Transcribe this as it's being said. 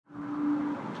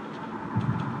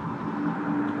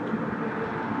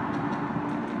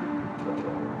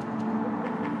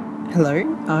Hello,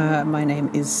 my name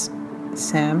is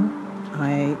Sam.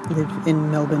 I live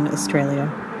in Melbourne, Australia.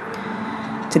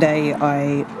 Today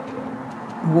I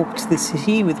walked the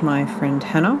city with my friend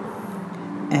Hannah,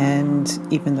 and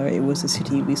even though it was a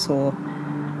city we saw,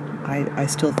 I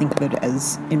still think of it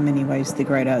as in many ways the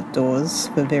great outdoors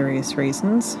for various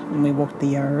reasons. And we walked the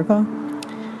Yarra River,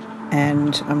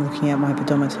 and I'm looking at my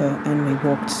pedometer, and we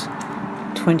walked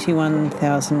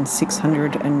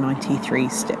 21,693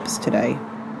 steps today.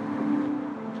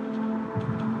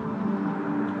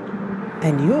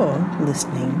 And you're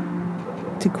listening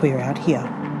to Queer Out Here.